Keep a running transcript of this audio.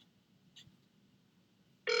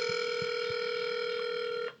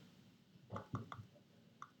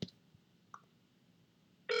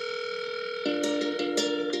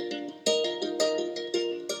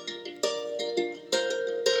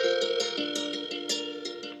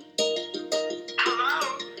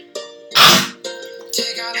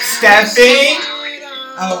Steffi?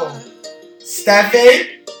 Oh,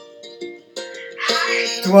 Steffi?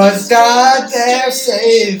 'Twas God their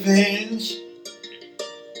saving.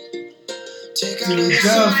 To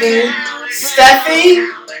Duffy. Steffi?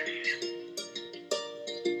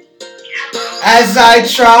 As I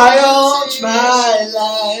triumph my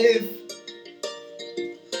life,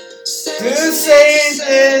 to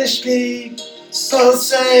Satan's people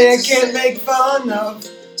say I can't make fun of.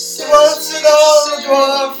 What's it all the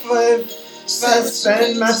dwarf with? If I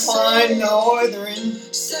spend my time northern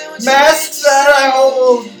masks that I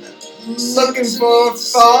hold, looking for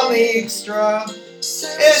folly extra.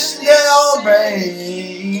 Isn't it all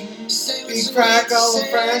brain? Big crack all the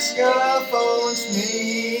Fresca phones me.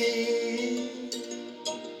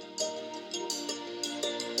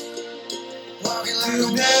 To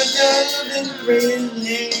the dead and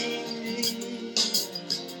thrilling.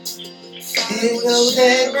 In no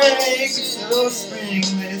daybreak, so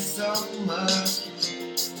springless, so much.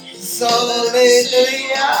 So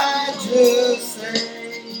lately I just say,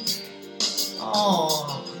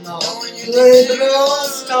 oh no, little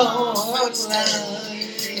starlight.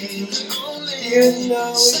 You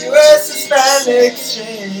know U.S. Hispanic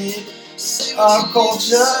shade of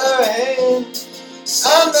culture and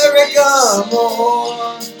America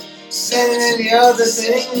more than any other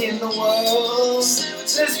thing in the world.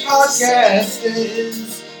 This podcast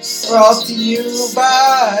is brought to you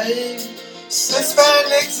by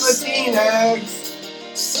Hispanics, Latinx.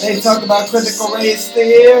 They talk about critical race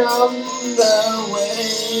theorem the way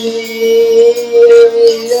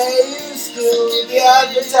they used to. They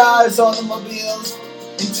advertise automobiles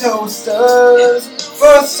and toasters.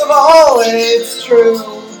 First of all, it's true,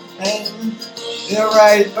 and you're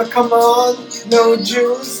right, but come on, no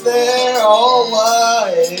Jews, they're all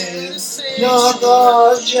white. Not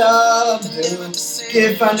our job to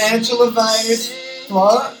give financial advice.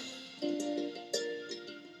 What?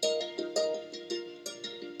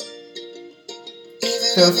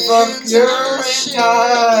 To fuck your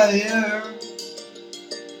entire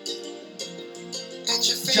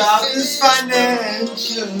job is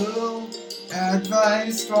financial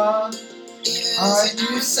advice. What are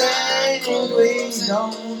you saying we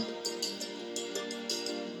don't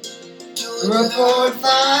report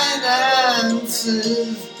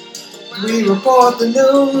finances? We report the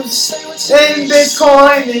news in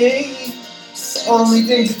Bitcoining. Only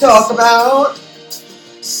thing to talk about.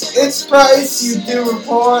 It's price you do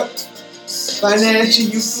report. Financial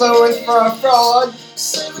you flowing for a fraud.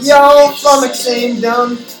 Yo, flummoxing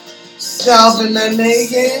dumb. Dalvin and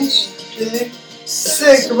Megan.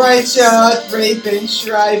 Sick, right shot, raping,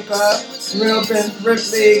 Striper. Ruben,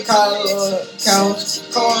 Ripley, Count,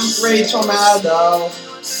 Rachel Maddow.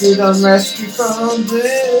 You done rescue from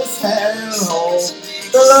this hellhole.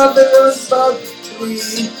 The love that was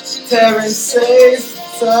between Terrence safe.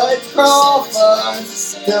 Side Crawford,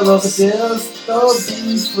 still over this, don't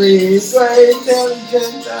be free, very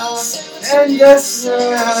intelligent, and yes, I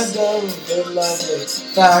the lovely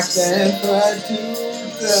fact and pride to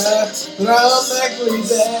the round back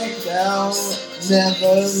down,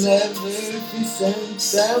 never be sent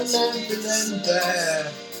down, and there,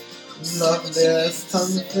 loveliest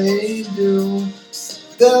something do,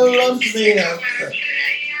 the loveliest,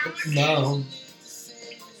 no.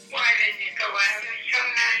 Why didn't you go out? It's so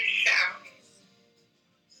nice out.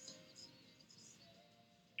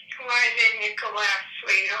 Why didn't you go out,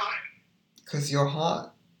 sweetheart? 'Cause you're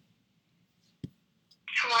hot.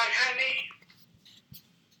 What, honey?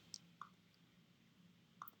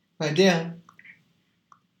 My dear.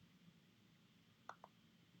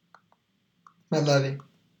 My lovey.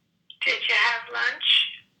 Did you have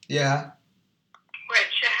lunch? Yeah.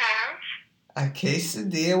 What'd you have? A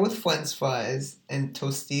quesadilla with french fries and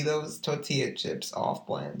Tostitos tortilla chips off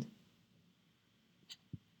blend.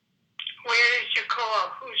 Where did you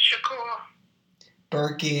call? Who's you call?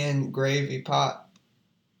 Berkey and Gravy Pot.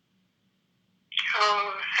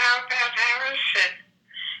 Oh, how about Harrison?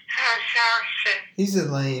 How's Harrison? He's a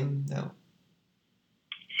lame, no.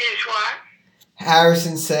 Is what?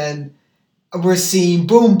 Harrison said, we're seeing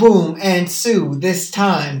Boom Boom and Sue this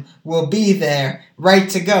time. We'll be there. Right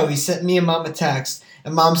to go. He sent me and Mom a text.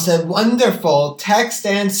 And Mom said, wonderful. Text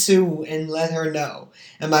Aunt Sue and let her know.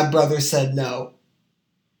 And my brother said no.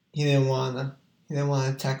 He didn't want to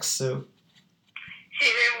text Sue. He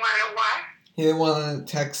didn't want to what? He didn't want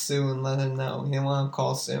to text Sue and let her know. He didn't want to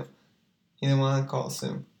call Sue. He didn't want to call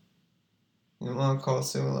Sue. He didn't want to call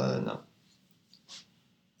Sue and let her know.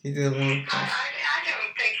 He didn't want to call. I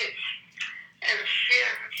don't think it's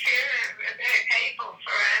able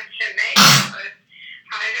for us to make it, but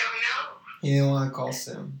I don't know. He didn't want to call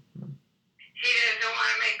Sue. He doesn't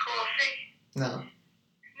want to No.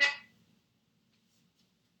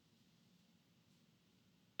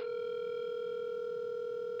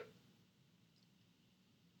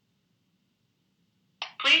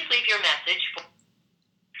 Please leave your message.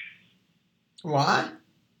 What?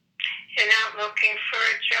 You're not looking for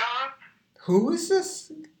a job? Who is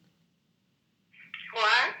this?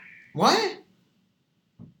 What? What?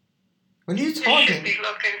 What are you You should talking? be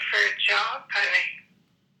looking for a job,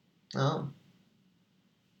 honey. Oh.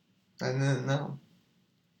 I didn't know.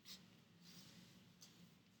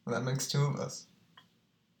 Well, that makes two of us.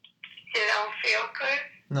 You don't feel good?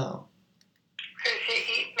 No. Because you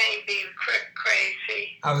eat maybe crazy.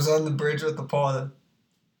 I was on the bridge with the father.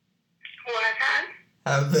 What, hon?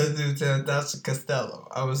 I've been to that's Costello.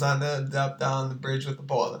 I was on up down the bridge with the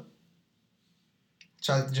father.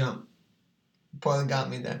 Tried to jump. The father got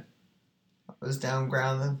me there. I was down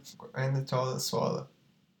grounded, ran the toilet swallow.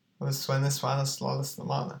 I was swimming swallow slaughter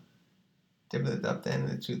slamana. Dibbled up the end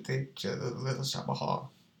of the toothpick to the little shop of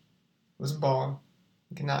hall. It was a bar.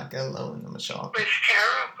 You cannot get alone in the shop. It was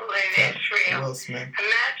terrible in Israel. Will Smith.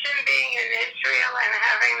 Imagine being in Israel and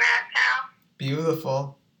having that now.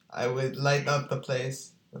 Beautiful. I would light up the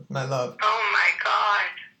place with my love. Oh my God.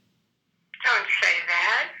 Don't say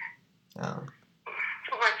that. Oh.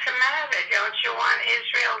 What's the matter? Don't you want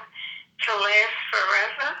Israel to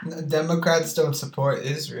last forever? No, Democrats don't support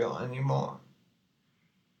Israel anymore.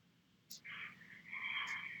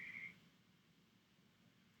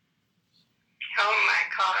 Oh my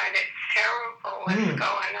God, it's terrible what's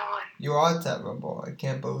going on. You are terrible. I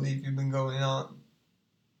can't believe you've been going on.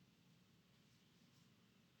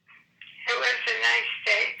 It was a nice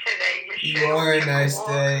day today. You are a nice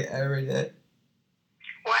day every day.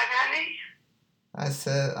 What, honey? I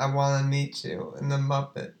said I want to meet you in the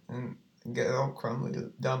Muppet and get a little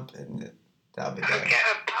crumbly dump in it. That'll be You good. get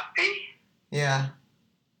a puppy? Yeah.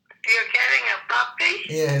 You're getting a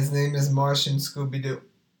puppy? Yeah, his name is Martian Scooby-Doo.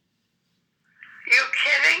 You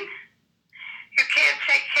kidding? You can't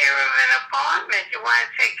take care of an apartment. You want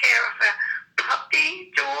to take care of a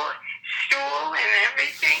puppy, stool, and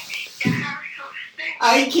everything? Your house will stink.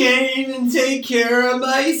 I can't even take care of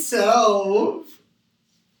myself.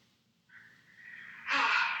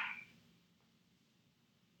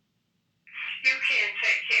 You can't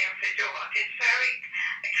take care of a dog. It's very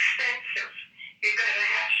expensive. You gotta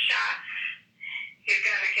have shots. You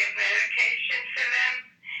gotta get medication for them.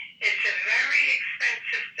 It's a very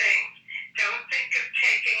expensive thing. Don't think of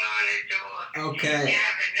taking on a dog. Okay. You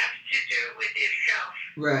have enough to do with yourself.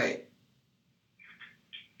 Right.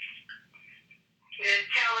 Just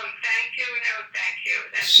tell them thank you, no thank you.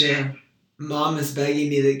 That's Sure. it. Mom is begging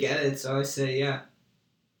me to get it, so I say yeah.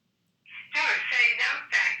 No, say no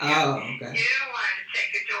thank you. Oh, okay. You don't want to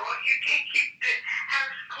take a dog. You can't keep the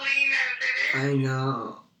house clean as it is. I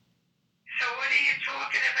know. So what are you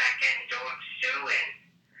talking about getting dogs doing?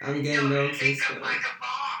 I'm getting They'll those stink and up like stuff. a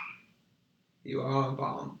bomb. You are a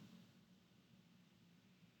bomb.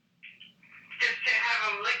 Just to have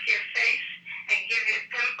them lick your face and give you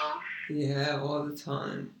pimples? Yeah, all the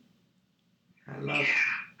time. I love it.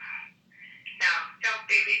 No, don't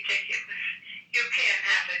be ridiculous. You can't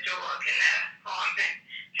have a dog in that apartment.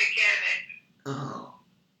 Forget it. Oh.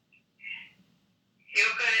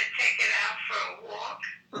 You're going to take it out for a walk?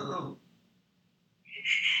 Oh.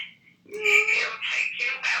 He'll take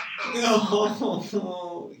you out for a walk.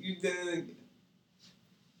 No, you didn't.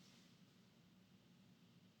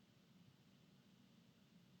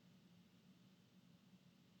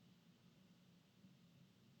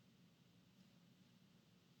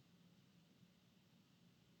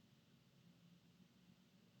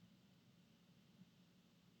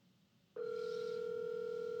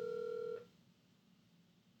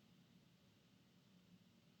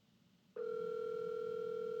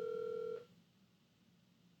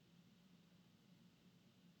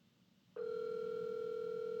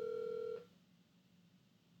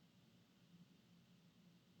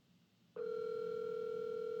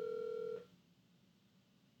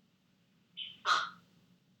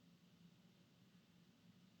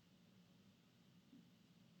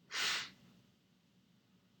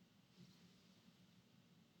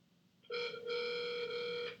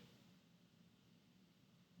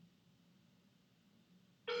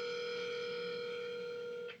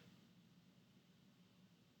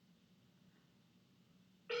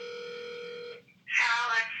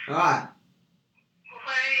 Alex, What?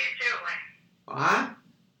 what are you doing? What?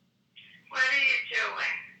 What are you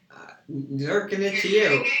doing? Jerking it to You're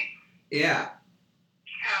you. singing? Yeah.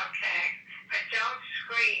 Okay, but don't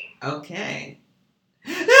scream. Okay.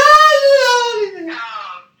 Oh,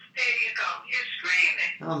 there you go. You're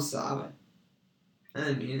screaming. I'm sorry. I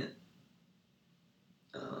didn't mean it.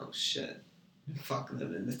 Oh shit. I'm fucking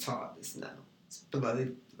them in the TARDIS now. It's bloody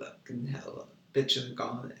fucking hell. Bitches are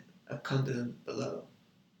gone. A continent below.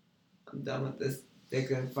 I'm done with this. They're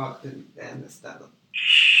gonna fucking end this stuff.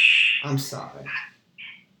 I'm sorry.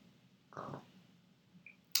 Oh.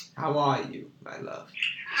 How are you, my love?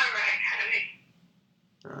 Alright, honey.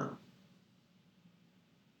 Oh.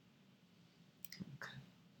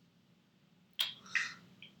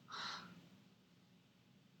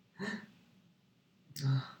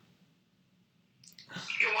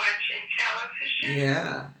 You watching television?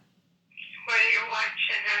 Yeah. What are you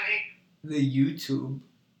watching, honey? The YouTube.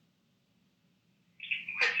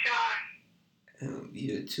 What's on?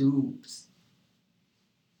 YouTubes.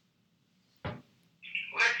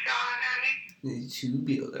 What's on, honey? The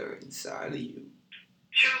tubular inside of you. 2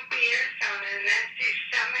 beers on an empty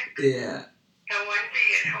stomach? Yeah. No wonder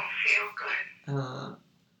you don't feel good.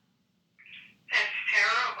 That's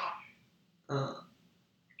terrible.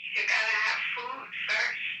 You gotta have food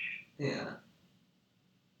first. Yeah.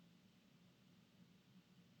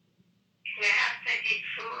 You have to eat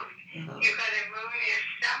food. You gotta ruin your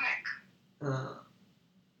stomach.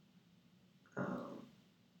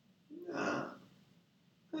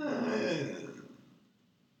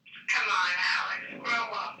 Come on, Alex, grow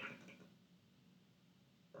up.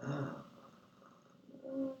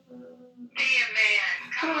 Be a man,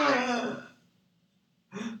 come on.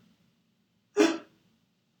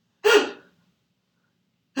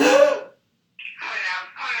 Oh no,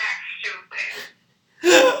 don't act stupid.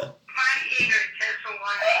 My ear doesn't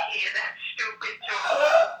want to hear that stupid talk.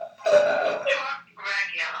 Talk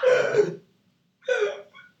regular.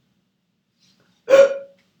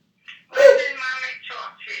 When did mommy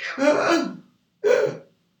talk to you?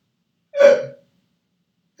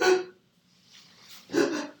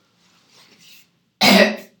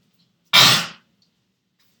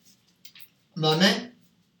 Mummy?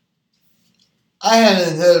 I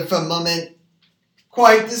haven't heard from Mummy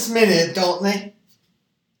quite this minute, don't they?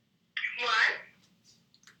 What?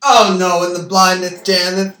 Oh no, in the blindness,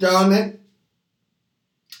 Janet, don't it?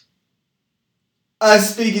 I was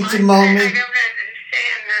speaking to Mummy I don't understand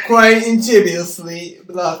that. quite insidiously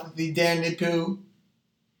about the Danny Pooh.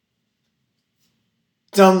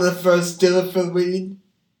 Done the first Dilla for weed.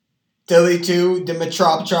 Dilly 2, the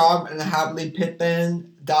Matrop Job, and the Happily Pit Band.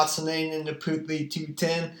 Dotson Lane and the Pootly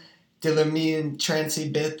 210. Dilla Me and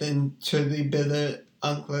Trancy Bith and Chudley Bitter.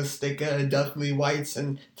 Uncle Sticker, Duffly Whites,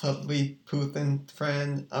 and Tuffly Poothin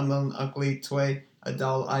Friend. Among Ugly Tway, a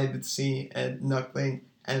Doll I would see, and Knuckling,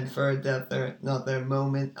 and for Deather, another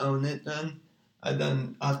moment, own it then. I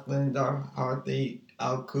done Auckland or Hartley,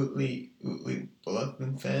 Alcootly, Ootly, Bluff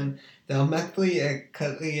and Finn. Thou Meckley, a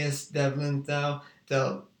Cutliest, Devlin, thou,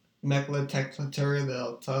 thou Mecla Texlatur,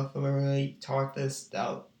 thou Tufflery, Tartus,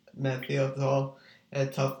 thou Methiotol, a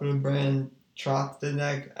Tuffler Brand, Trot the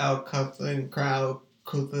Neck, Al Cufflin, Crow,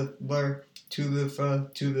 Kuthler,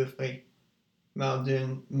 Tulifly,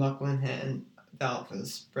 Malden, Mucklin Hen,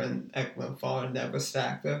 Dalphus, Brent, Eklund, Fall, Never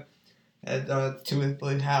Stacker, and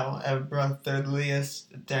Tulifly How, Ebra,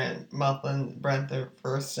 Thirdliest, Dan, Mucklin, Brenther,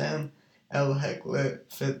 First Sam, El Heckler,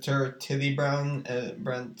 Fitter, Titty Brown,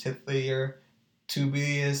 Brent Tithlier,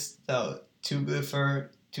 Tubius, Tubifer,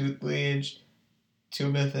 Toothleage,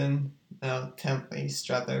 Tubithan, Templey,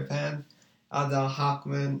 Strutherfan, Adal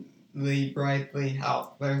Hockman, Lee Brightly,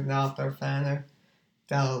 Halfler, Nother Fanner,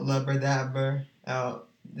 Dal Lubberdabber,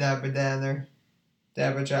 Dabberdanner,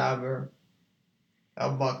 Dabberjabber,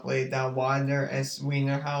 Buckley, Dal Winder, S.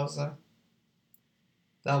 Wienerhauser,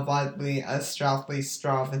 Dal Vidley, S. Strauthley,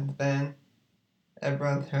 Stravenvan,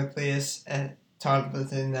 Ebron Hercleus, and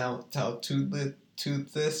Tardwithin, now Tal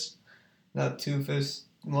Toothless, now two fish,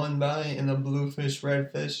 one belly, and a bluefish,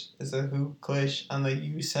 redfish is a who clish on the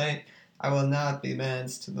you say. I will not be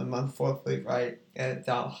mans to the month fourthly right, and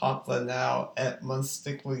thou hopla now at month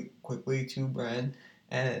stickly quickly to brand,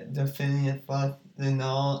 and definitive left the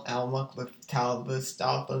null, al muckliff talbus,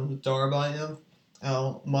 dolphin, dorbium,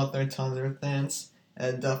 el mother thunder thance,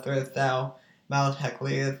 and duffer thou, mouth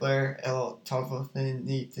hecklier, el tofflefin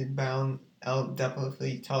neated bound, el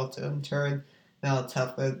definitely taltum turd, now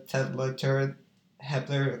Tedler Turd,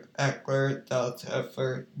 Hepler Eckler,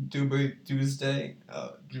 for Duber Tuesday,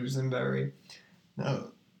 Drusenberry,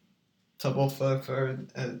 now Tubbleford for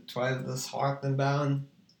Twizeless Hartenbaum,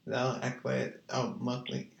 now Eckler,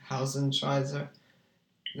 Muckley Hausenschweizer,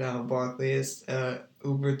 now Barclays,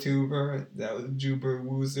 Ubertuber, that was Juber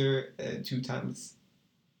Woozer, 2 times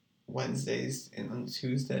Wednesdays and on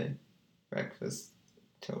Tuesday, breakfast,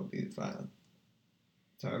 Toby File.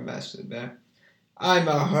 Sorry, mashed it back. I'm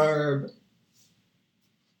a herb.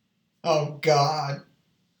 Oh, God.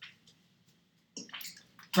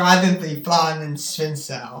 Privately flying in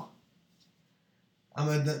Svincell.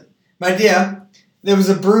 My dear, there was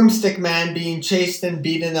a broomstick man being chased and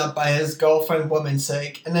beaten up by his girlfriend woman's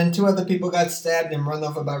sake, and then 2 other people got stabbed and run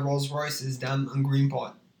over by Rolls Royces down on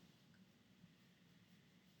Greenport.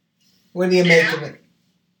 What do you make of it?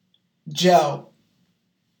 Joe.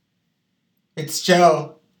 It's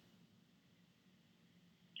Joe.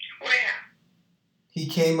 Where? He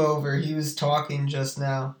came over. He was talking just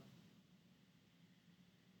now.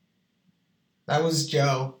 That was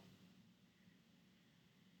Joe.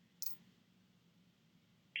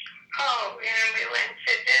 Oh, and we went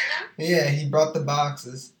to dinner? Yeah, he brought the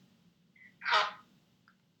boxes. Oh.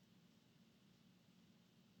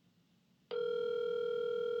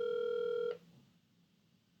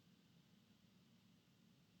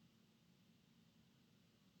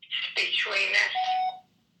 Between us.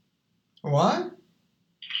 What?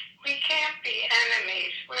 We can't be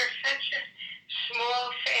enemies. We're such a small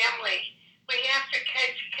family. We have to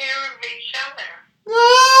take care of each other.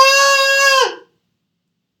 Ah!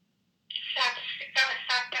 Stop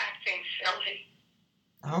acting silly.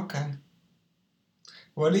 Okay.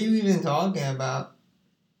 What are you even talking about?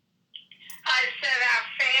 I said our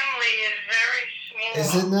family is very small.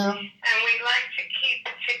 Is it now? And we like to keep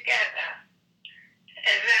it together.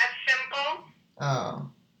 Is that simple?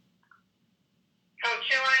 Oh. Don't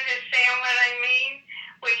you understand what I mean?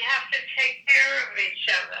 We have to take care of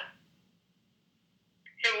each other.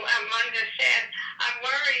 You understand? I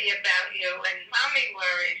worry about you, and Mommy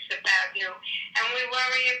worries about you, and we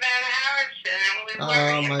worry about Harrison, and we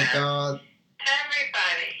worry about God.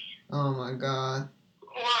 everybody. Oh my God.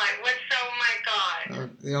 Why? What's oh my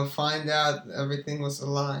God? You'll find out everything was a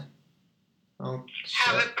lie. Oh shit.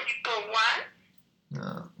 How the people what?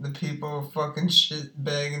 No, the people fucking shit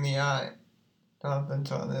bag in the eye. Top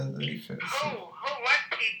until the end of the Who? What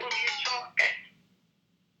people you talking?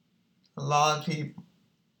 A lot of people.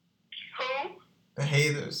 Who? The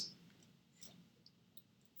haters.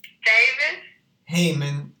 David?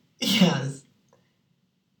 Heyman. Yes.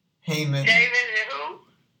 Heyman. David who?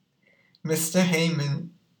 Mr. Heyman.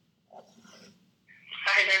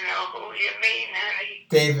 I don't know who you mean, honey.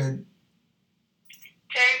 David.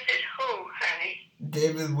 David who, honey?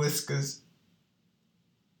 David Whiskers.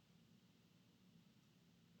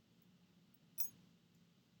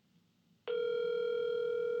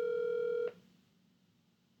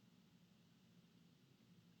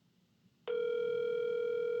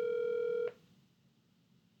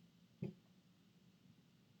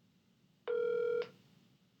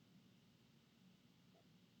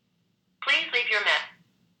 Please leave your message.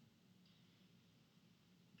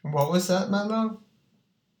 What was that, my love?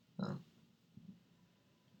 Oh.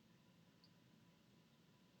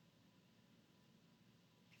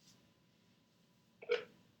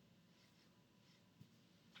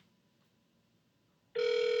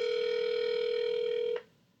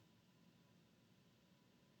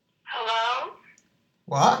 Hello?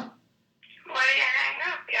 What? Why do you hang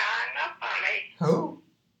up? You hung up on me. Who?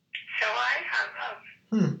 So I hung up.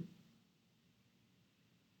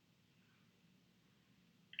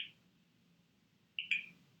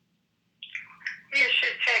 You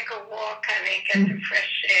should take a walk, honey, get the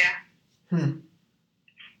fresh air.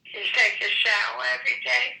 You take a shower every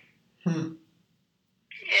day?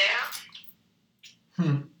 Yeah?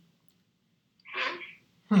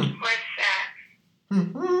 What's that?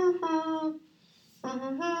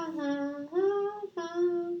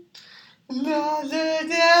 La la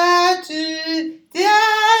da do da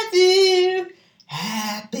do.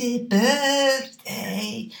 Happy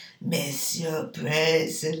birthday, Mr.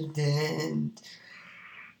 President.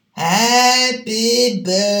 Happy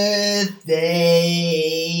birthday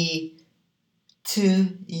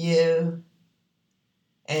to you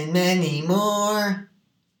and many more.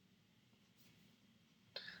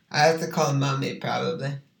 I have to call Mommy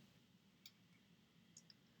probably.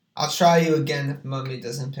 I'll try you again if Mommy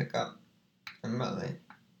doesn't pick up. And Mommy.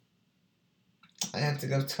 I have to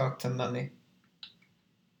go talk to Mommy.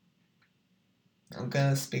 I'm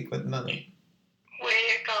gonna speak with Mommy. Where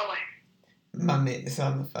you going? Mommy is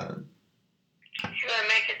on the phone. You gonna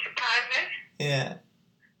make a deposit? Yeah.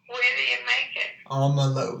 Where do you make it? On my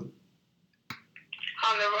load.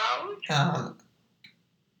 On the road?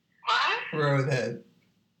 What? Roadhead.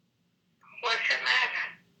 What's the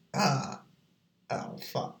matter? Oh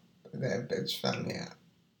fuck. That bitch found me out.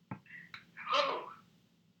 Who?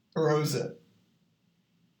 Rosa.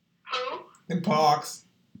 Who? The parks.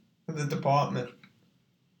 The department.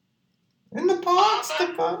 In the parks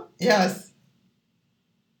department? Yes.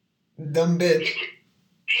 Dumb bitch.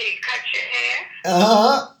 He cut your hair?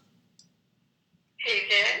 Uh-huh. He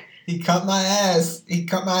did? He cut my ass. He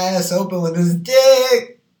cut my ass open with his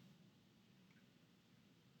dick.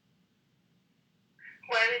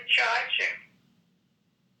 What did he charge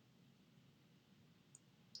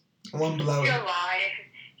you? One blow. You're lying.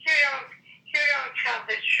 You don't tell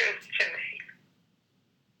the truth to me.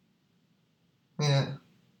 Yeah.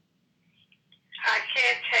 I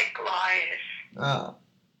can't take liars. Oh.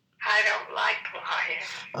 I don't like liars.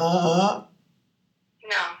 Uh-huh.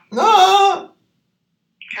 No. No.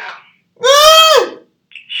 No. Ah!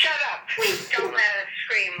 Shut up. Don't let her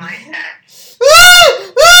scream like that.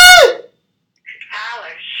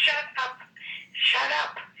 Alex, shut up. Shut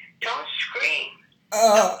up. Don't scream.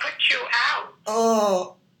 They'll put you out.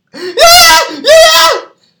 Oh. Yeah!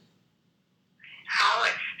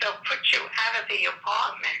 Alex, they'll put you out of the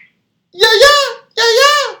apartment. Yeah!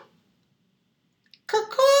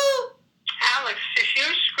 Caw. Alex, if you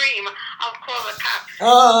scream, I'll call the cops.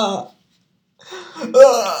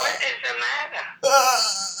 What is the matter?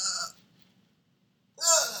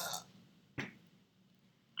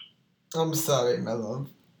 I'm sorry, my love.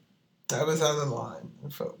 I was out of line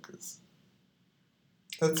and focus.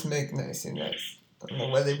 Let's make nicey nice. On the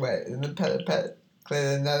wetty wet, in the pet,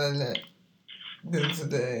 clear the net on net. Do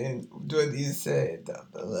today, do what you say,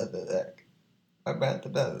 the leather deck. About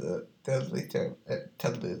the deadly term,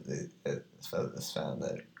 totally, as far as found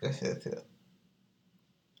that, yes.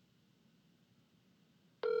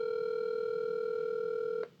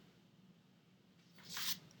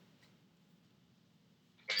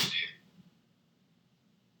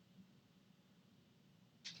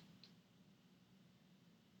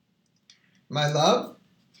 My love?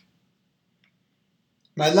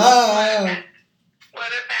 My love!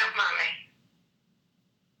 What about mommy?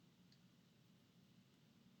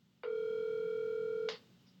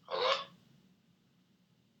 Hello?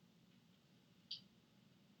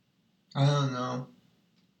 I don't know.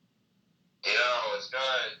 Yo, it's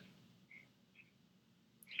good.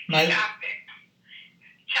 My Stop it.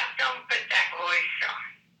 Don't put that voice on.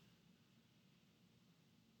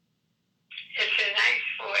 It's a nice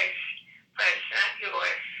voice, but it's not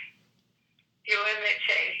yours. You're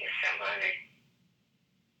imitating somebody.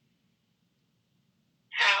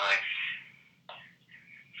 Alex,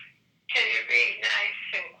 can you be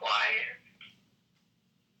nice and quiet?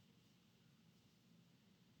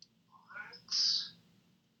 What?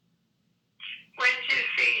 When did you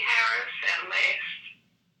see Harrison last?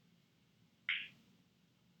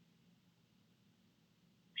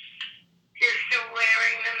 You're still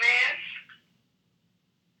wearing the mask?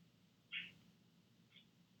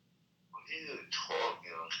 What are you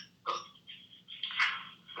talking about?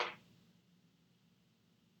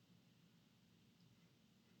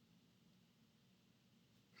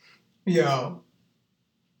 Yo.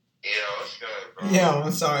 Yo, what's good, bro? Yeah,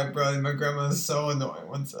 I'm sorry, brother. My grandma is so annoying.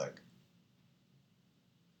 One sec.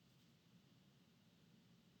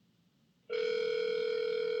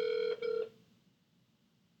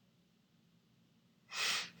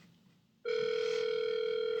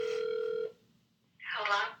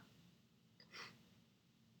 Hello?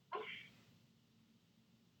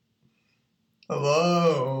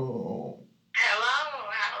 Hello. Hello,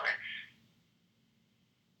 Alex.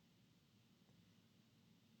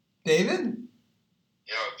 David?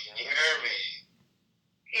 Yo, can you hear me?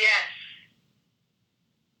 Yes.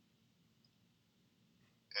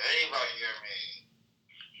 Can anybody hear me?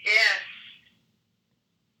 Yes.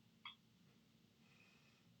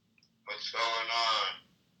 What's going on?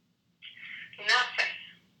 Nothing.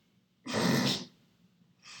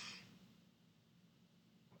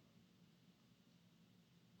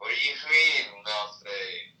 What do you mean,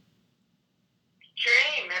 nothing?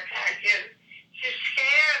 Dream about you. You're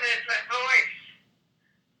scared of the voice.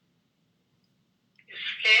 You're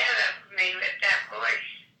scared of me with that voice.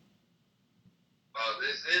 Oh,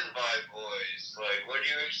 this is my voice. Like, what do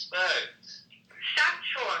you expect? Stop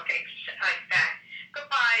talking like that.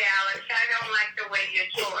 Goodbye, Alex. I don't like the way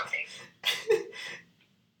you're talking.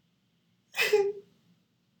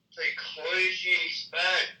 Like, what did she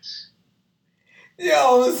expect?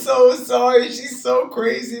 Yo, I'm so sorry. She's so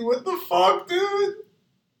crazy. What the fuck, dude?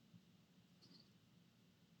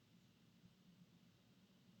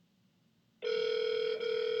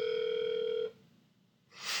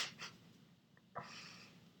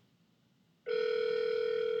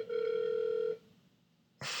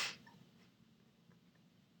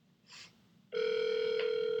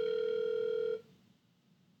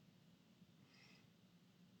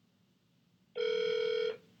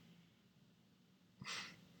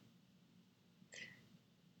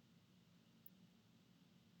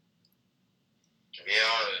 To be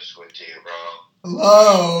honest with you, bro.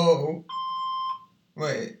 Hello.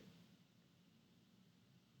 Wait.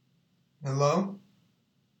 Hello?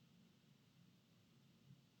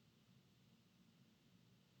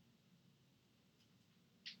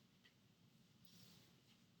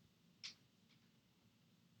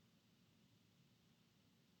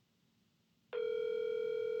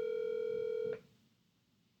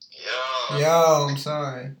 Yo, I'm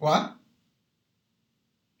sorry. What?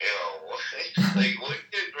 Yo, what? Like, what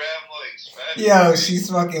did Grandma expect? Yo, she's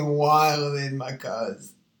fucking wildin', my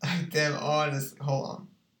cuz. Damn honest. Hold on.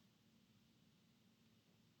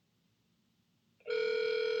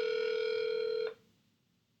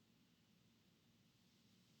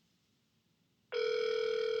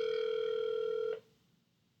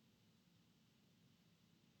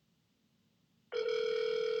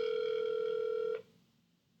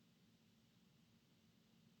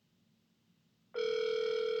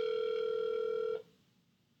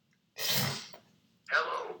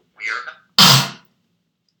 Hello, we are.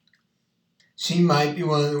 She might be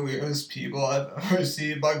one of the weirdest people I've ever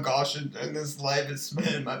seen. My gosh, in this life, it's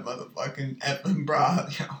been my motherfucking effing bra.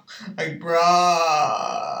 Yo, like,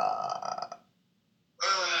 brah.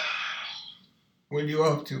 What are you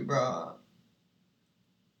up to, brah?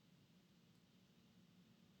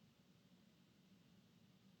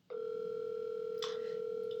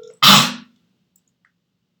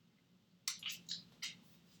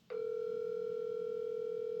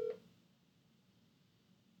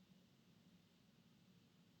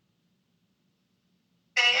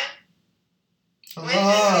 Wait,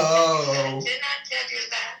 Hello. I did not tell you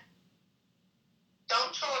that.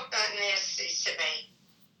 Don't talk that nasty to me.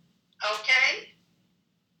 Okay?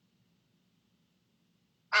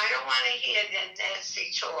 I don't want to hear that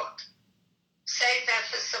nasty talk. Save that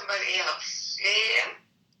for somebody else. Yeah?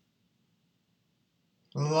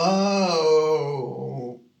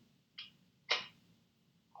 Hello.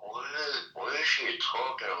 What is she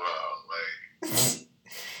talking about? Like,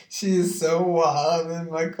 She is so wild,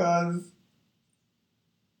 and my cuz.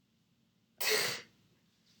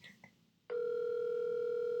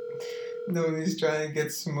 Nobody's trying to get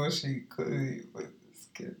smushy clearly with this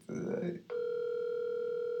kid today.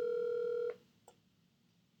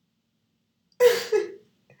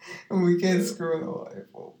 And we can't screw in the life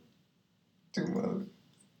up too much.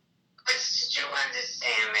 But did you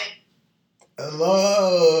understand me?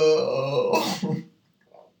 Hello.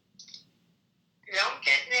 Don't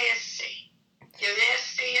get nasty. You're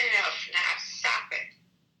nasty enough now. Stop it.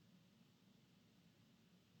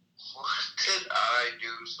 what did I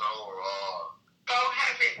do so wrong? Go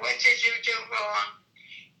have it. What did you do wrong?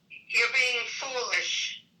 You're being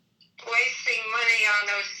foolish. Wasting money on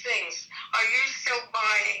those things. Are you still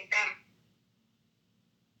buying them?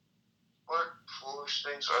 What foolish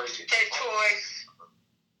things are you They're toys.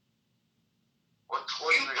 What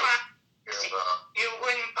toys You are you buy- talking about? You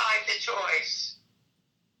wouldn't buy the toys.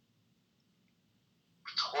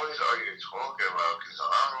 What toys are you talking about? Because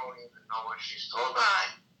I don't even know what she's talking about.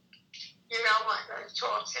 Why? You don't want to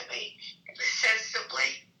talk to me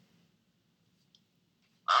sensibly.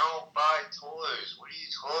 I don't buy toys. What are you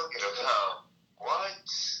talking about? What?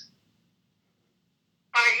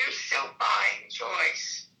 Are you still buying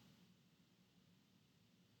toys?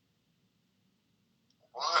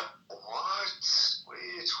 What? What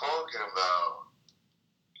are you talking about?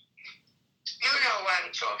 You know what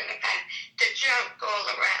I'm talking about. The junk all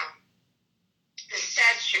around. The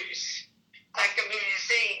statues. Like a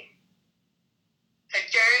museum. A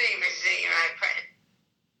dirty museum, I pray.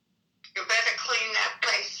 You better clean that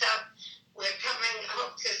place up. We're coming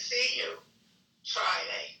home to see you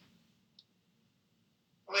Friday.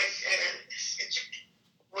 With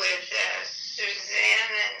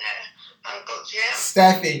Suzanne and Uncle Jim.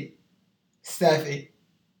 Steffi.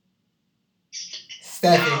 No,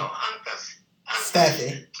 Uncle Steffi.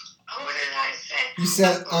 Who did I say? You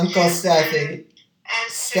said Uncle Jim Steffi. And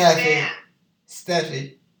Steffi.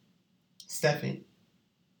 Suzanne. Steffi.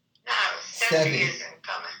 No, Steffi Steffi. isn't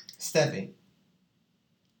coming. Steffi.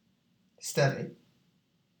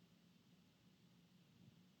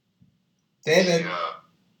 David. Yeah.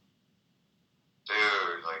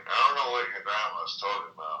 Dude, like, I don't know what your grandma's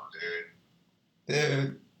talking about, dude.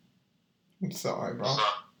 Dude. I'm sorry, bro. So,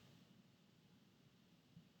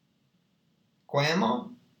 Grandma?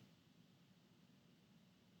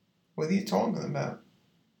 What are you talking about?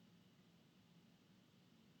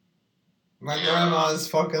 My grandma is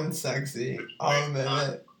fucking sexy. I'll admit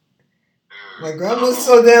it. My grandma's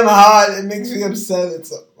so damn hot, it makes me upset.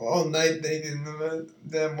 It's all night thinking of it,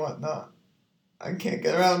 then whatnot. I can't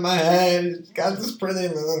get her out of my head. She's got this pretty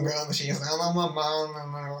little girl. She's out of my mom. I don't know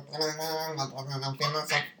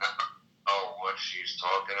what she's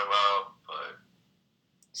talking about, but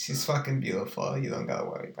She's fucking beautiful. You don't gotta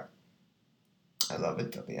worry about it. I love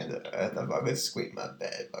it till the end of the earth. If I could squeak my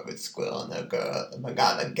bed, if I could squill on the girl, if I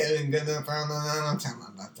got to get in good from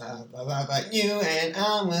about you, and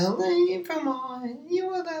I will leave from on. You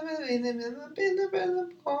will never be the better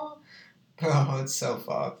before. Bro, it's so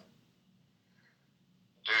fucked.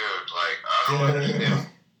 Dude, like, I don't understand.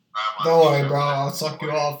 Don't worry, bro. I'll suck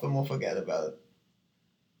you off and we'll forget about it.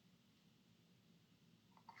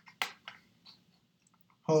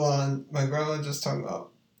 Hold on. My grandma just hung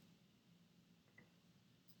up.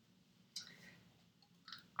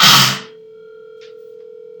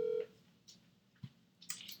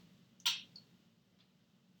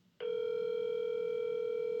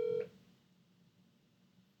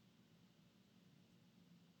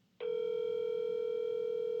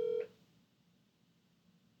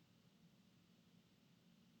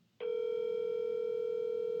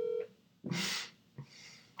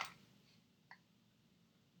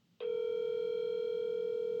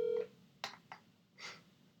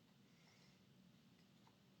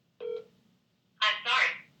 I'm sorry.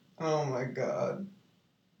 Oh my god.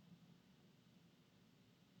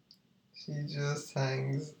 She just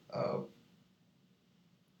hangs up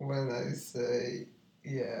when I say,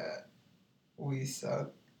 yeah, we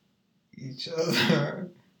suck each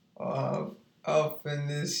other off. I'll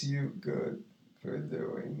finish you good for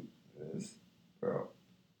doing this, bro.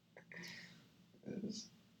 This.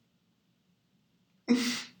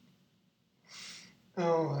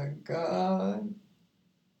 Oh my god.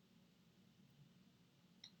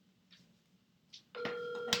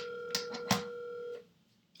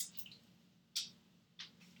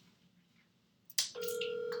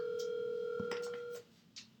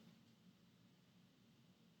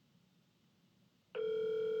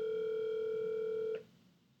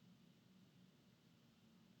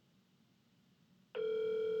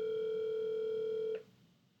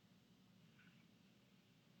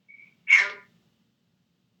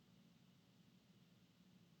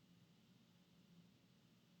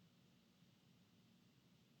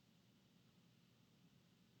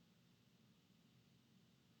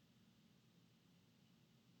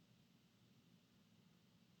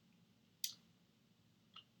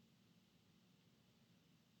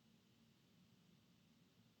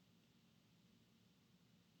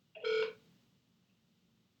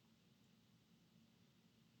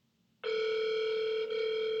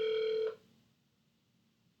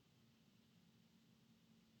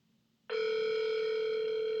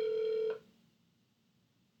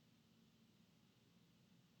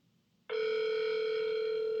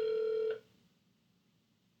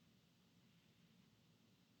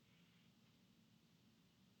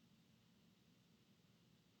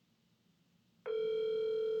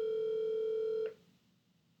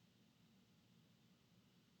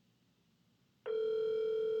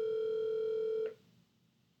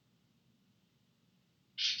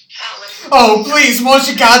 Oh, please, won't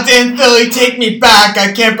you goddamn Philly take me back?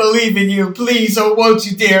 I can't believe in you. Please, oh, won't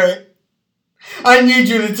you, dear? I need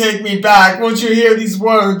you to take me back. Won't you hear these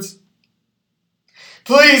words?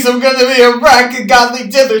 Please, I'm gonna be a wreck, a godly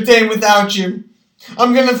dither dame without you.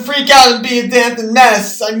 I'm gonna freak out and be a damn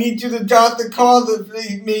mess. I need you to drop the call to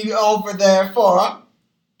me over there for.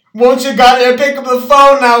 Won't you goddamn pick up the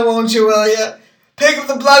phone now, won't you, will ya? Pick up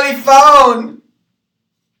the bloody phone!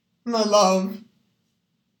 My love.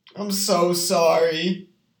 I'm so sorry.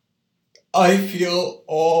 I feel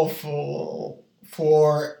awful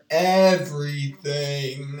for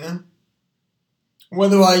everything.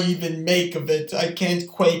 What do I even make of it? I can't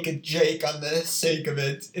quake a Jake on the sake of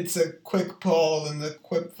it. It's a quick pull and a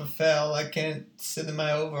quick fulfill. I can't sit in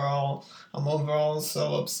my overall. I'm overall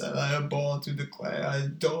so upset I abhor to declare I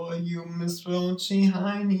adore you, Miss Roachy,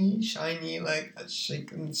 shiny like a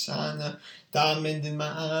shaken china, diamond in my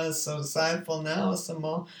eyes, so sightful now some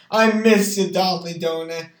more. I miss you, darling, don't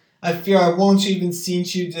I? I fear I won't even see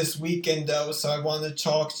you this weekend though, so I want to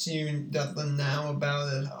talk to you in Dublin now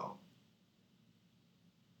about it all.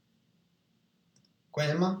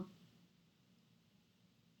 Grandma?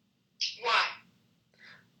 What?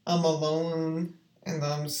 I'm alone and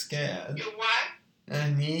I'm scared. You what? I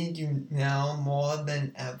need you now more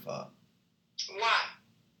than ever. What?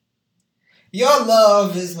 Your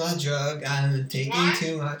love is my drug I'm taking What?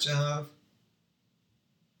 too much of.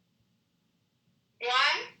 What?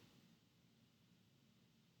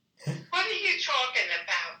 What are you talking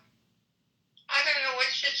about? I don't know what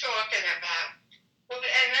you're talking about. Well,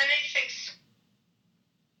 and then he thinks.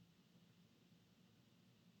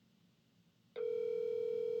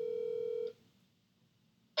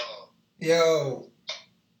 Oh, Yo.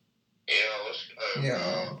 yeah, what's good?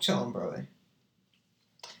 Yo, chillin', brother.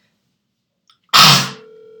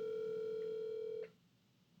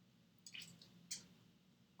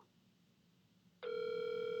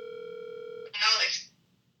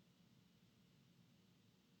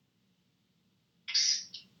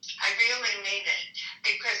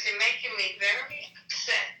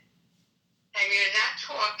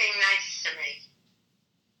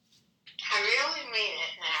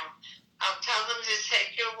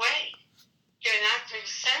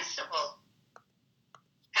 possible.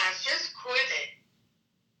 Now just quit it.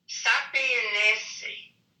 Stop being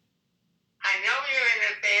nasty. I know you're in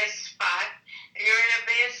a bad spot. You're in a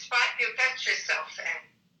bad spot you got yourself in.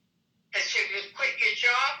 Because if you quit your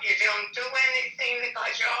job, you don't do anything to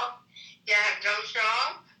your job. You have no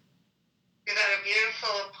job. You got a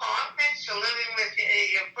beautiful apartment. You're living with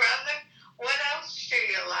your brother. What else do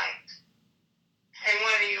you like? And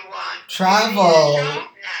what do you want? Travel. You need a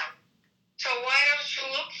job now. So why don't you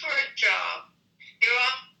look for a job? You're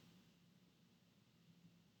up.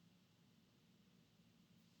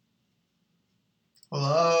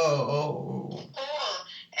 Hello. Call.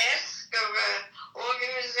 Ask your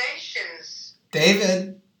organizations.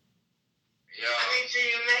 David. Yeah. I mean, do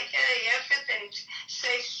you make any effort and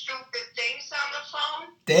say stupid things on the phone?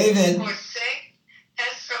 David. Or say,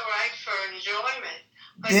 that's all right for enjoyment.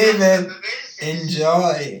 But David. not for business.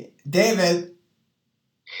 Enjoy. David.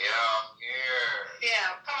 Yeah, I'm here.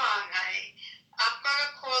 Yeah, come on, honey. I'm going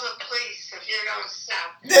to call the police if you don't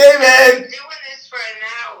stop. David. I'm doing this for an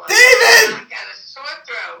hour. David. I've got a sore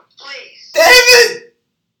throat, please. David.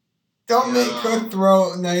 Don't Yeah. make her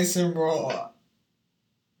throat nice and raw.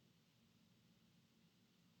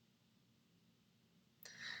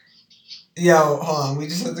 Yo, hold on. We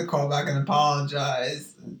just have to call back and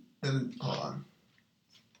apologize. Hold on.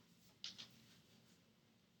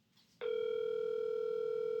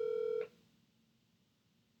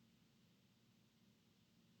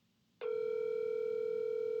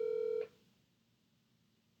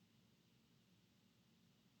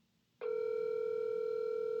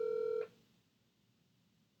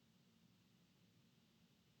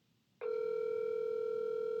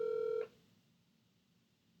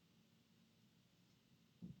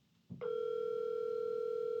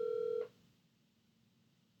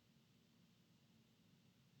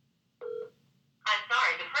 I'm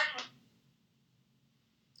sorry, the person...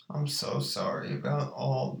 I'm so sorry about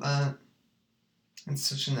all that. It's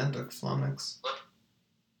such an epic flummox.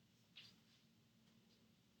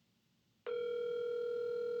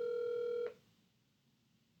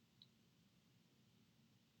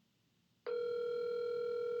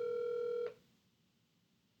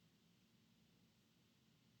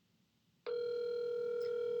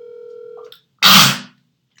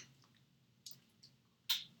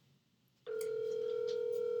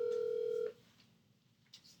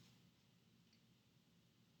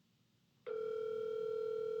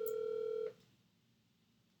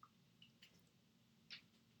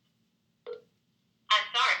 I'm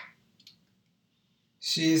sorry.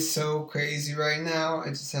 She is so crazy right now. I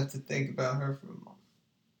just have to think about her for a moment.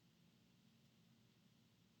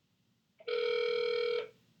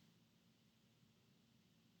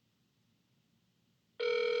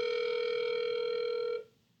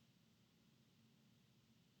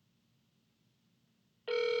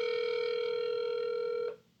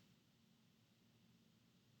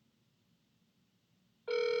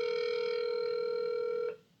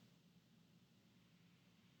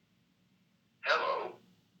 Hello.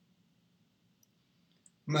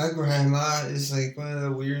 My grandma is like one of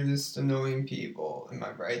the weirdest, annoying people. Am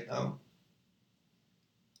I right, though?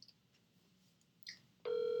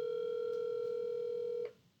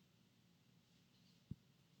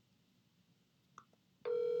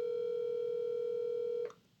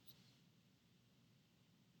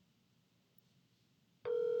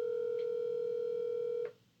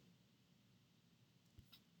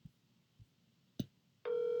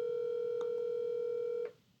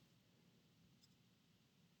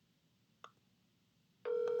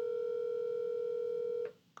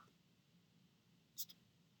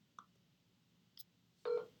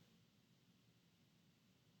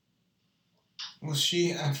 Will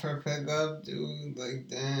she ever pick up, dude? Like,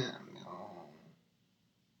 damn, yo.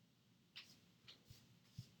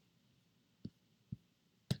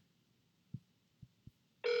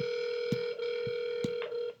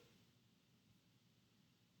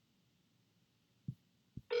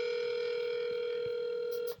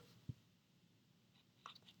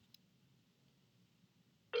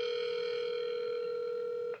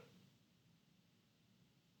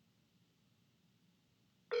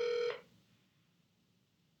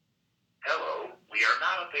 Hello. We are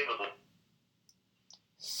not available.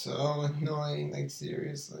 So annoying, like,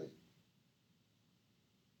 seriously.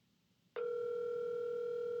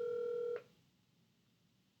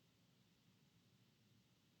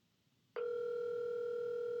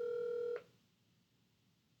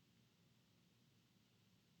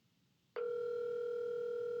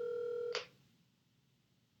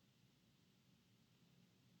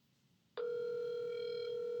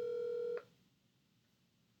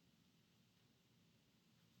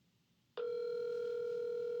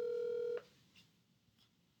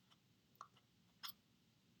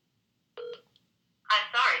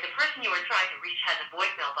 person you are trying to reach has a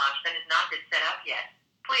voicemail box that has not been set up yet.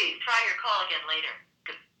 Please try your call again later.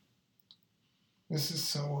 This is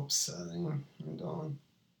so upsetting. Hold on.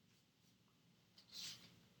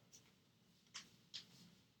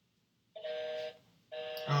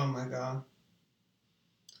 Oh my god.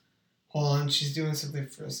 Hold on, she's doing something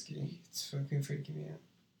frisky. It's fucking freaking me out.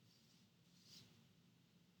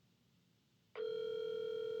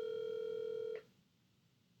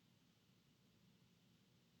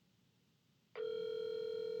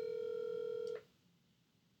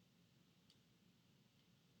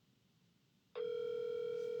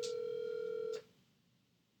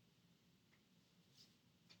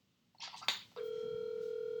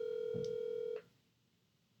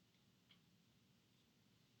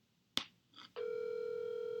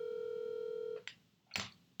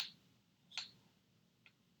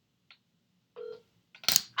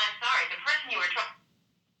 I'm sorry, the person you were trying.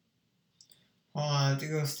 Hold on, I have to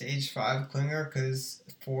go stage 5 clinger because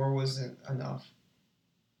 4 wasn't enough.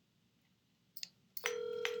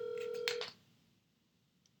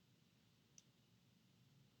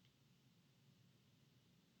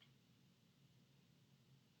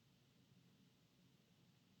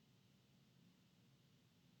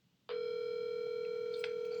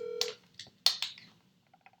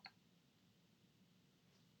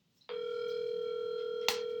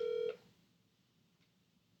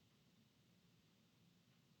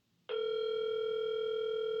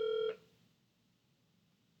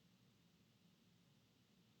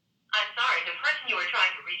 I'm sorry, the person you are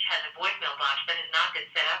trying to reach has a voicemail box that has not been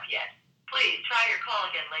set up yet. Please try your call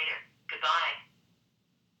again later. Goodbye.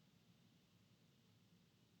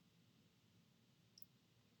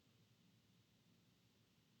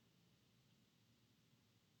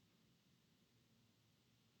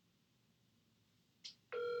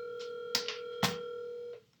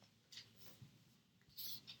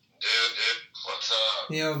 Dude, what's up?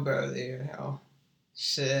 Yo, bro, hell.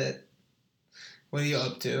 Shit. What are you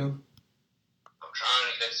up to? I'm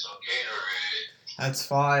trying to get some Gatorade. That's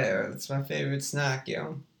fire. That's my favorite snack, yo.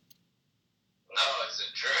 No, it's a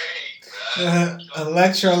drink, man.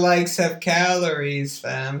 Electrolytes have calories,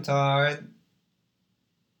 fam, tard.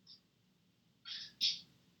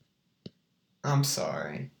 I'm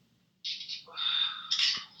sorry.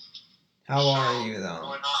 How are you, What's though?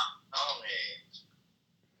 going on? Tell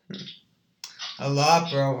me. A lot,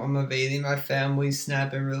 bro. I'm evading my family's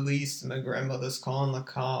snap and release. My grandmother's calling the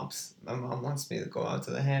cops. My mom wants me to go out to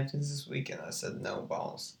the Hamptons this weekend. I said no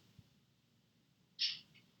balls.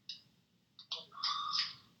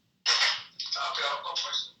 Okay, I'll go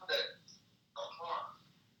for some of that. Oh, come on.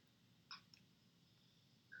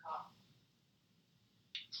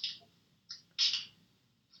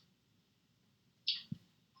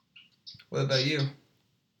 What about you?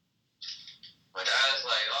 My dad's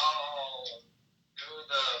like, oh, do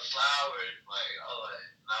the flowers. Like, oh,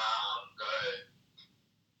 nah, I'm good.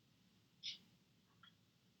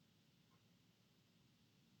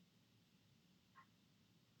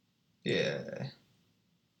 Yeah.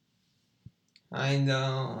 I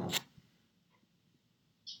know.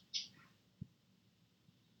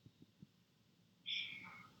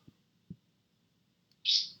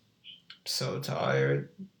 So tired.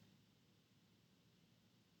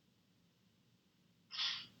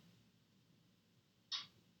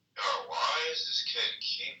 Yo, why does this kid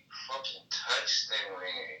keep fucking texting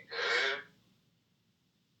me, dude?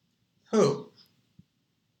 Who?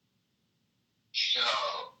 Yo,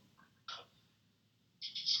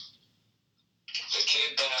 the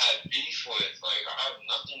kid that I had beef with, like, I have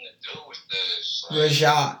nothing to do with this. Like,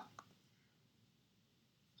 Rajat.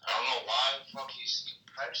 I don't know why the fuck he's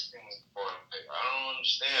texting me for. Like, I don't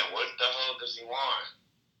understand. What the hell does he want?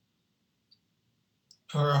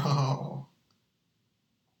 Bro.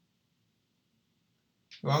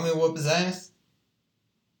 You want me to whoop his ass?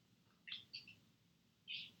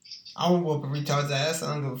 I won't whoop a retard's ass.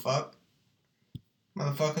 I don't give a fuck.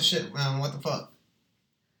 Motherfucker shit, man. What the fuck?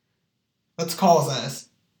 Let's call his ass.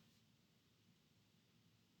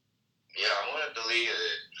 Yeah, I'm gonna delete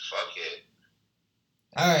it. Fuck it.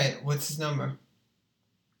 Alright, what's his number?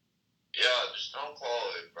 Yeah, just don't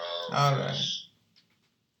call it, bro. Alright. Just,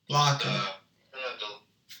 Block I'm him. gonna delete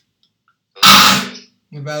it.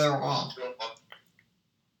 You're better off.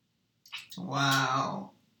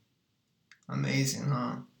 Wow. Amazing,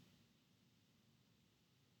 huh?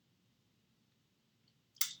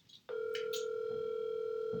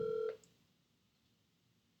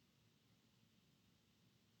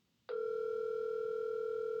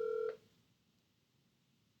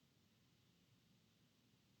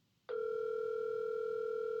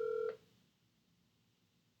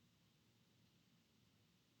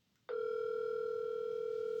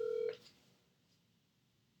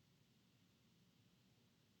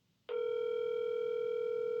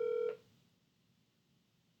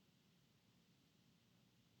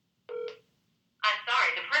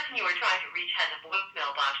 you are trying to reach has a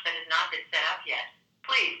voicemail box that has not been set up yet.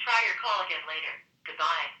 Please try your call again later. Goodbye.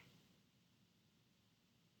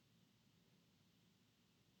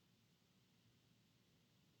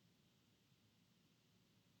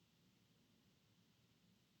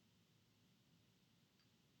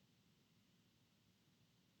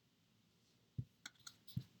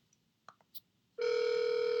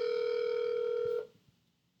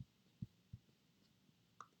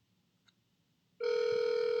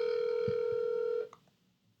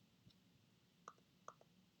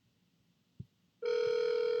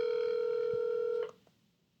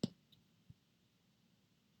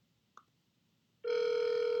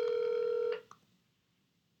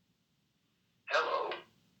 Hello.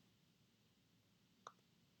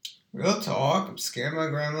 Real talk, I'm scared my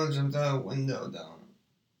grandma jumped out a window down.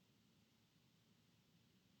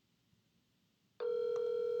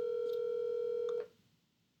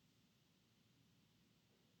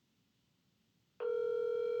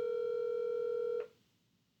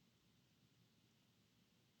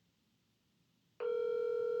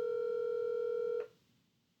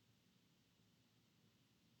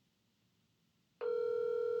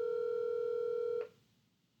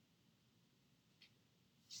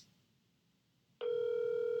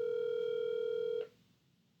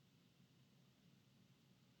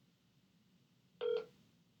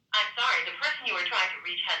 I'm sorry, the person you are trying to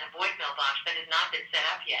reach has a voicemail box that has not been set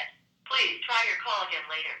up yet. Please try your call again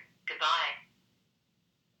later. Goodbye.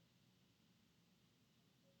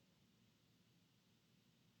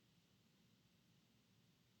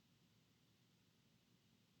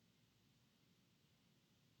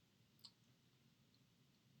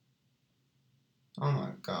 Oh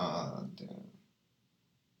my god, dude.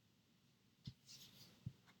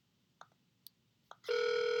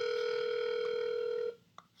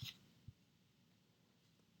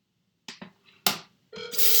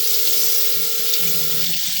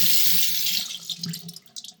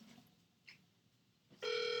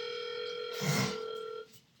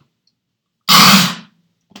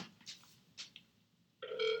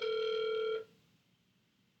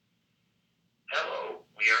 Hello.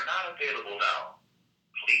 We are not available now.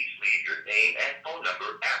 Please leave your name and phone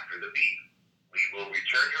number after the beep. We will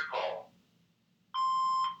return your call.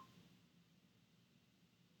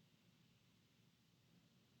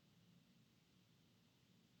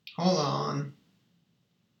 Hold on.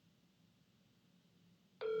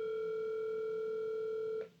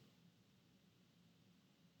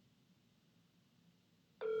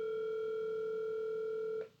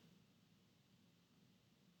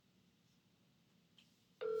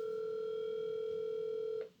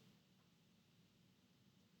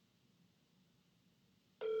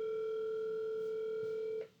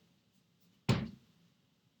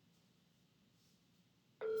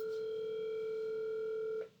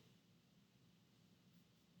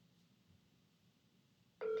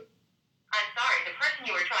 I'm sorry, the person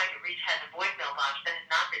you are trying to reach has a voicemail box that has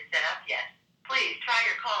not been set up yet. Please try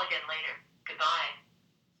your call again later. Goodbye.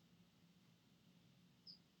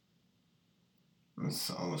 I'm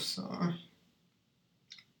so sorry.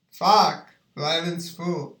 Fuck! Leiden's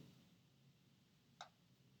fool.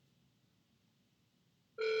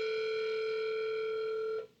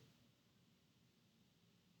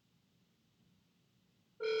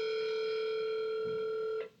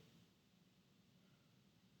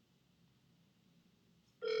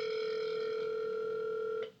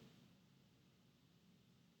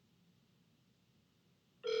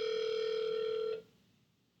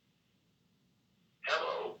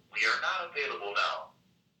 Hello. We are not available now.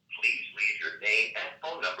 Please leave your name and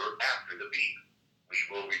phone number after the beep. We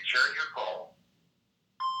will return your call.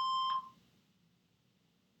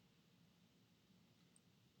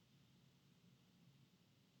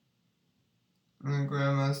 My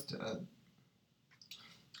grandma's dead.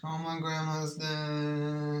 Oh, my grandma's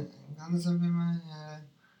dead. Got something in my head.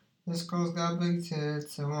 This girl's got big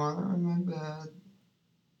tits. I want her in my bed.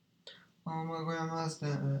 Oh, my grandma's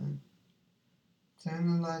dead.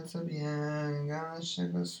 Turn the lights up, yeah. Gotta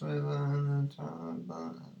shake a swivel and then turn the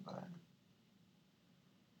button back.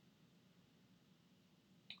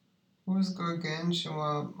 Who's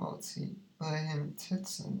Gargantua Moti? Lay him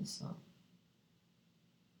tits and stuff.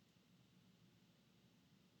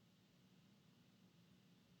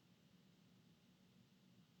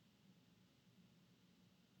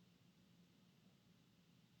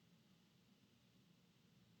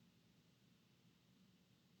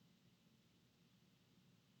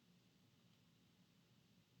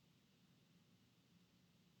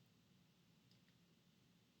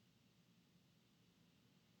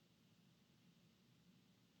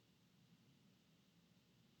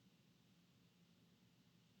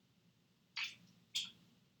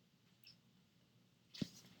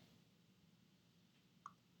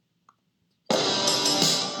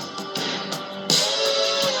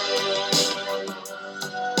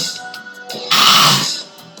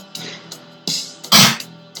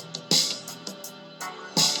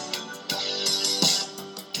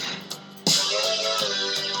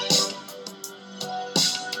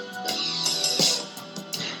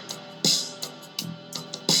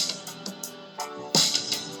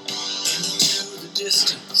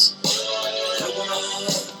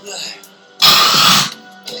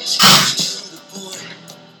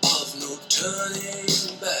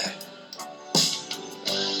 turning back.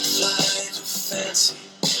 Flight of fancy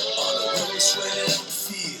on a windswept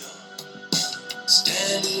field.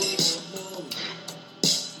 Standing alone,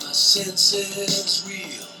 my senses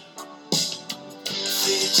real.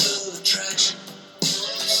 Fatal attraction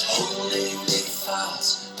is holding me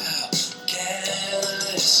fast. How can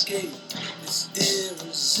I escape this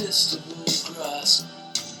irresistible grasp?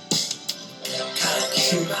 Can't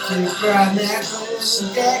keep my eyes on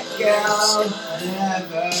that girl.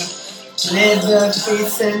 Never live a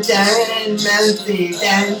decent and mentally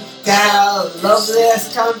then down. Loveliest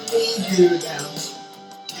comfy do down.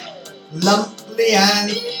 Lumpy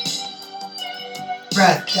and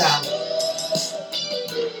breath down.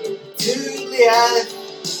 Julia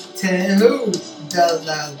Tehu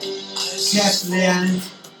down. Carefully and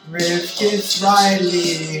Rifkis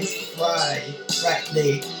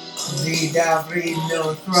rightly. Read every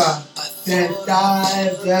no throw. Then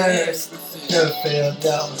divers to feel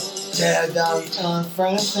down. Tear down on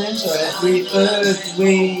front and every foot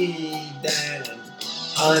we then.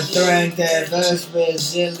 On throwing diverse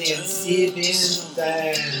resiliency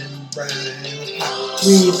and brand.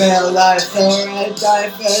 We build life for a die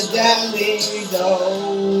for daily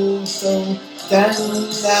though. So then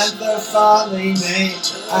that the folly may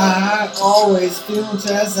I always feel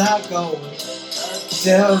as I go.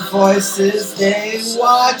 Their voices they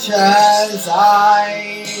watch as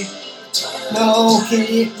I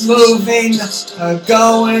keep moving,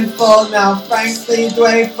 going full now, frankly,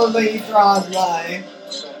 gratefully, fraud life.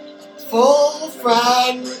 Full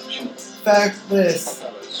friend, feckless,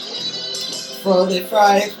 fully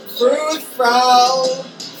fried, fruit frown,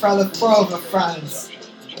 for the frog of France.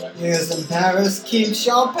 Niggas in Paris keep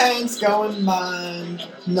champagnes going mine,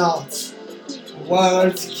 nuts.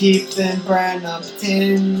 Words keep them brand up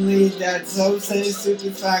tinly, that's so say super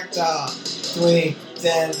factor. 3,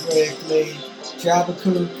 then quickly. Drop a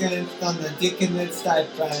cook and thunder, dick in its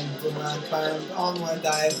stipend. Do not find onward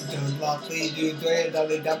dive, don't lovely, do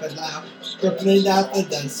dolly dub it now. Scribbly out the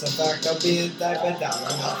dance, so back I'll be a dive it down.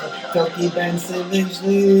 Toki Benson,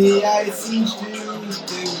 eventually I see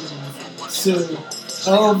do. So,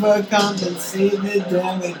 overcompensated the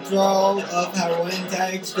withdrawal of heroin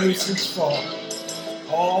tags dosage for.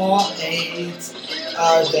 All aids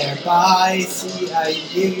are thereby see I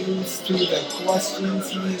use to the questions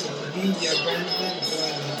he will be your Brendan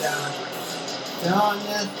going down.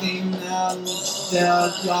 Nothing the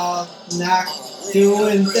law not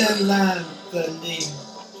doing the land the lead.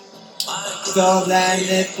 So land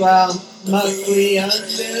it well must we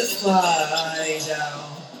slide down.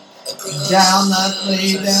 Down not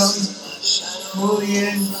lay down fully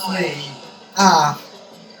and flee.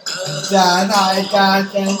 That I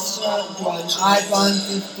got that one I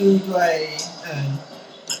wanted to play and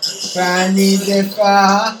Brandy differ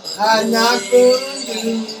I'm not going to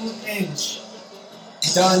inch.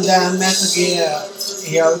 Done that Metal Gear.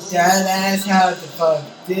 Yo, that ass how the fuck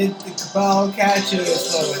did the ball catch you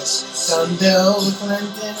so some Bill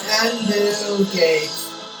Clinton and Bill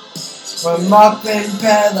Gates. We're mopping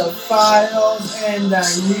pedophiles and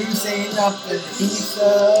I'm using up the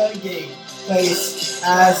pizza gate place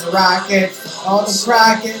as a racket. All the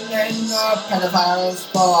cracking and the pedophiles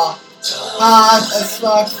for hot as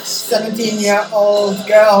fuck 17-year-old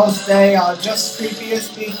girls, they are just creepy as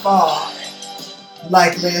before.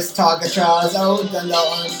 Like this target trials, than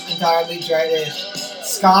the entirely dreaded.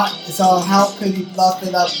 Scott is all how could he bluff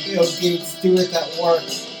it up Bill Gates do it at work?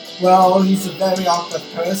 Well, he's a very awkward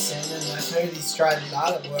person, and I've heard he's tried a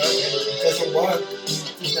lot of work, and it doesn't work.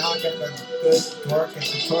 He's not getting a good torque at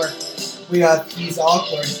the torque. He's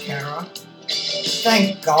awkward, Kara.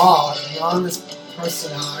 Thank God, an honest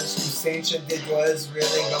personage who Saint did was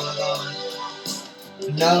really going on.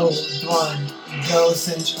 No one goes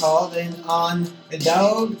and called in on the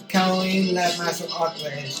dog, Colleen left master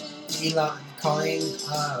awkward. Elon calling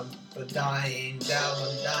but dying,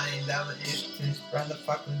 down ish brother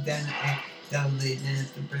fucking den down the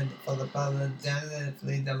brand for the brother down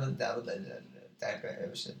flee down type of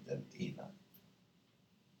ocean Elon.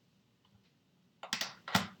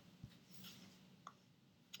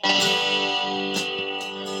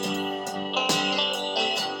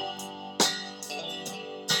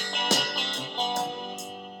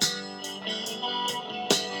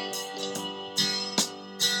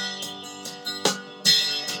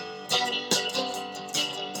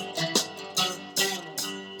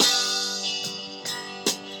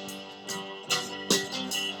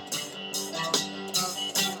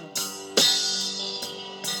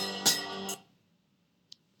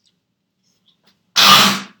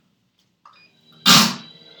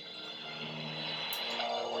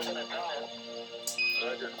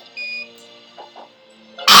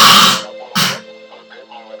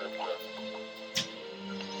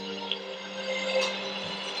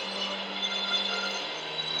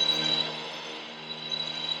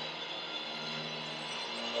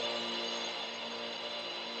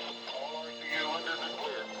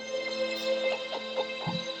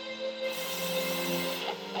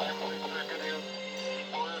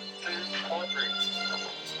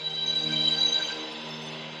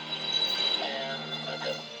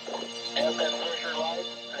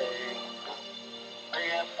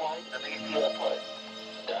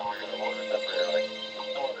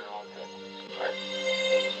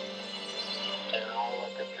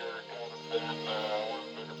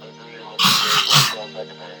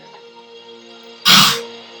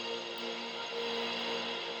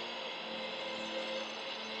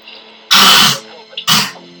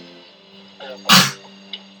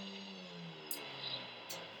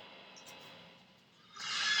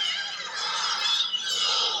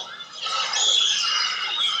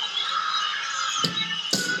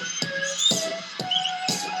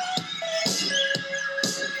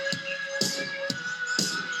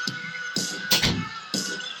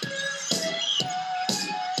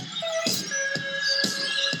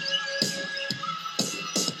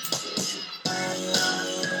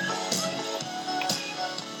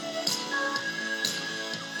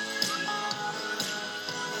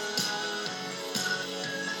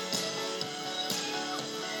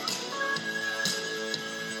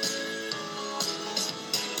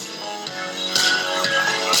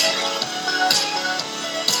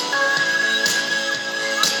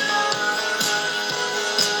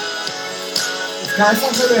 That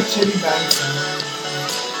sounds like a Chitty Bang song.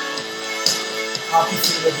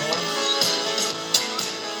 Opposite of one.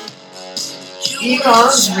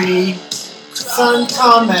 Elon's read some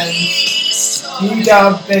comments. He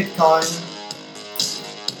dubbed Bitcoin.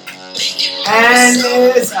 And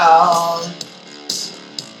it's all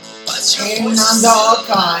in all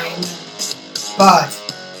kind. But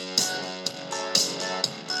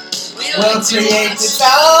will create its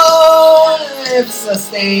own if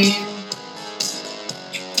sustained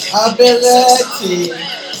ability.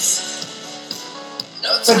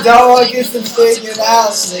 But dog isn't figured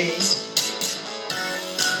out,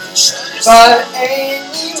 but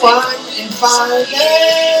anyone in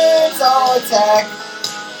finance or tech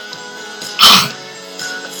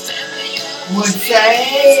would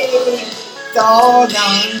say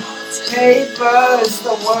doggone paper's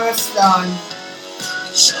the worst done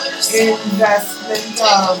investment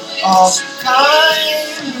of all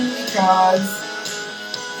time because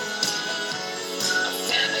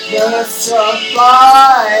the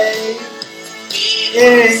supply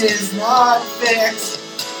is not fixed.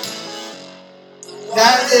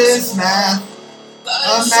 That is math.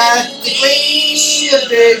 Mathematically a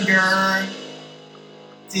bigger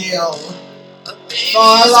deal.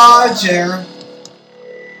 Far larger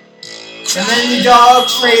than any dog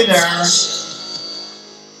trader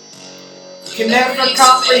can never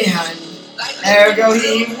comprehend. Ergo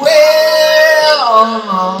he will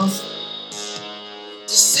almost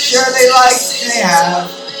surely like to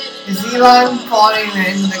have is Elon Coin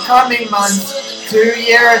in the coming months to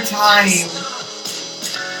year time.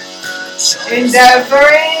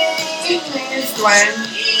 Endeavoring is when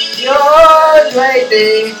your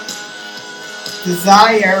greatly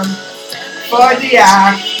desire for the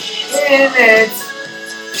act in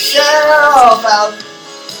itself out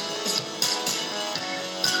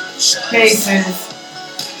cases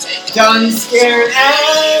done scared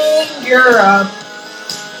anger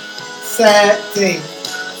upsetting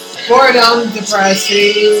boredom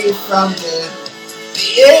depressing from the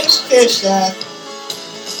itch that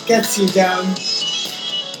gets you down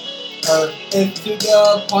or if to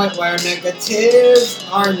the point where negatives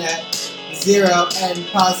are net zero and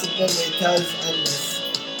possibilities endless.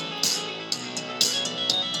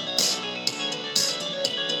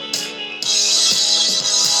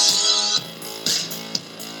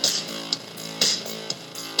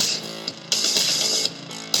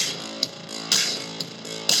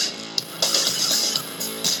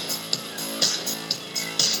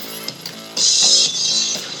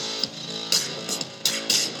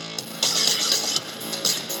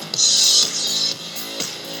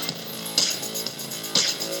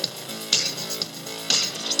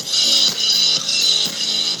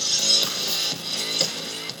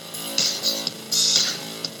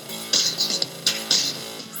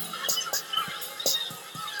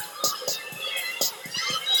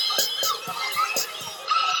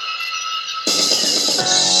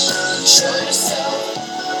 Show yourself,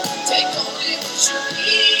 take only what you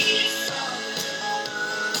need from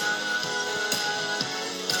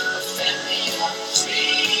a family of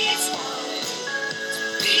trees wanting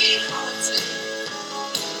to be haunted.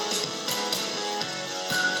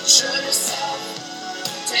 Show yourself,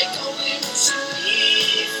 take only what you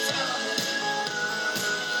need from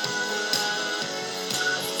a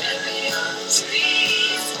family of trees.